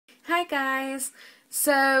Hi guys,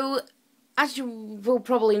 so as you will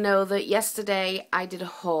probably know that yesterday I did a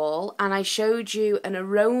haul and I showed you an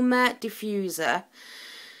Aroma Diffuser.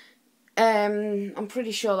 I'm pretty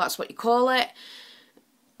sure that's what you call it.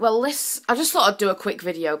 Well, I just thought I'd do a quick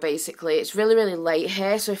video basically. It's really late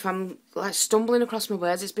here, so if I'm like stumbling across my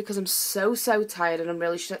words it's because I'm so tired and I'm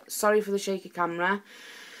really sorry for the shaky camera.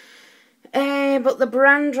 But the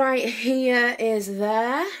brand right here is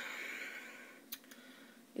there.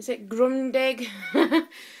 Is it Grundig?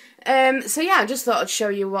 So yeah, I just thought I'd show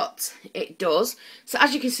you what it does. So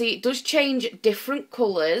as you can see, it does change different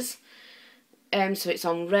colours. So it's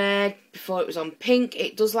on red, before it was on pink.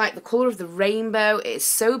 It does like the colour of the rainbow. It's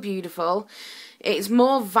so beautiful. It's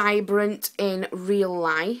more vibrant in real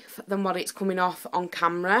life than what it's coming off on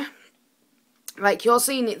camera. Like you're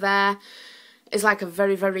seeing it there is like a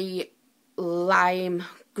very lime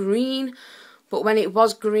green. But when it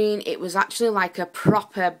was green, it was actually like a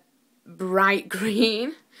proper bright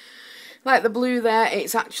green. Like the blue there,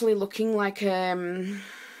 it's actually looking like, how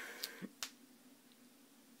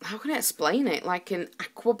can I explain it? Like an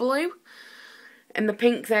aqua blue. And the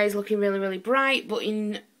pink there is looking really bright, but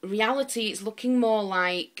in reality it's looking more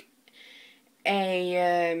like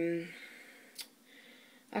a,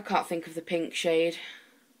 I can't think of the pink shade.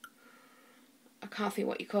 I can't think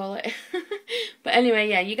what you call it. But anyway,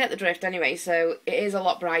 yeah, you get the drift anyway. So it is a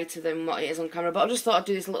lot brighter than what it is on camera. But I just thought I'd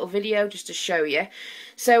do this little video just to show you.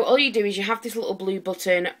 So all you do is you have this little blue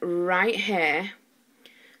button right here.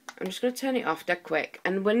 I'm just going to turn it off dead quick.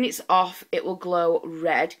 And when it's off, it will glow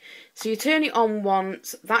red. So you turn it on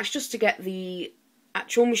once. That's just to get the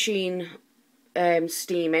actual machine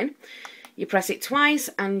steaming. You press it twice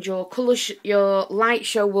and your light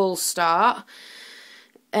show will start.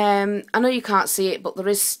 I know you can't see it, but there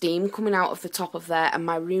is steam coming out of the top of there, and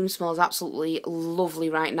my room smells absolutely lovely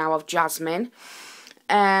right now of jasmine.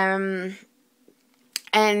 And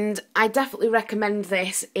I definitely recommend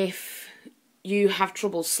this if you have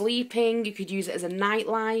trouble sleeping. You could use it as a night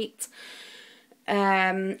light.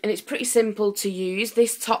 And it's pretty simple to use.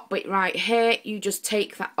 This top bit right here, you just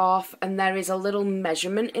take that off, and there is a little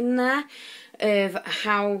measurement in there of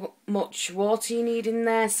how much water you need in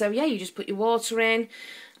there. So yeah, you just put your water in,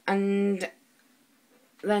 and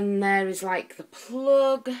then there is like the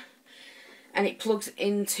plug, and it plugs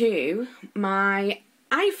into my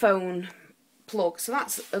iPhone plug, so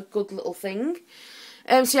that's a good little thing.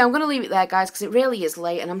 So yeah, I'm going to leave it there guys, because it really is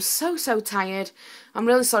late and I'm so tired. I'm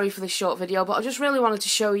really sorry for this short video, but I just really wanted to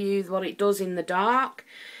show you what it does in the dark.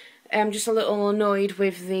 I'm just a little annoyed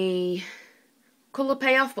with the colour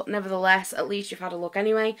payoff, but nevertheless, at least you've had a look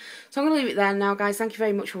anyway. So I'm going to leave it there now guys. Thank you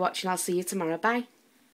very much for watching. I'll see you tomorrow. Bye.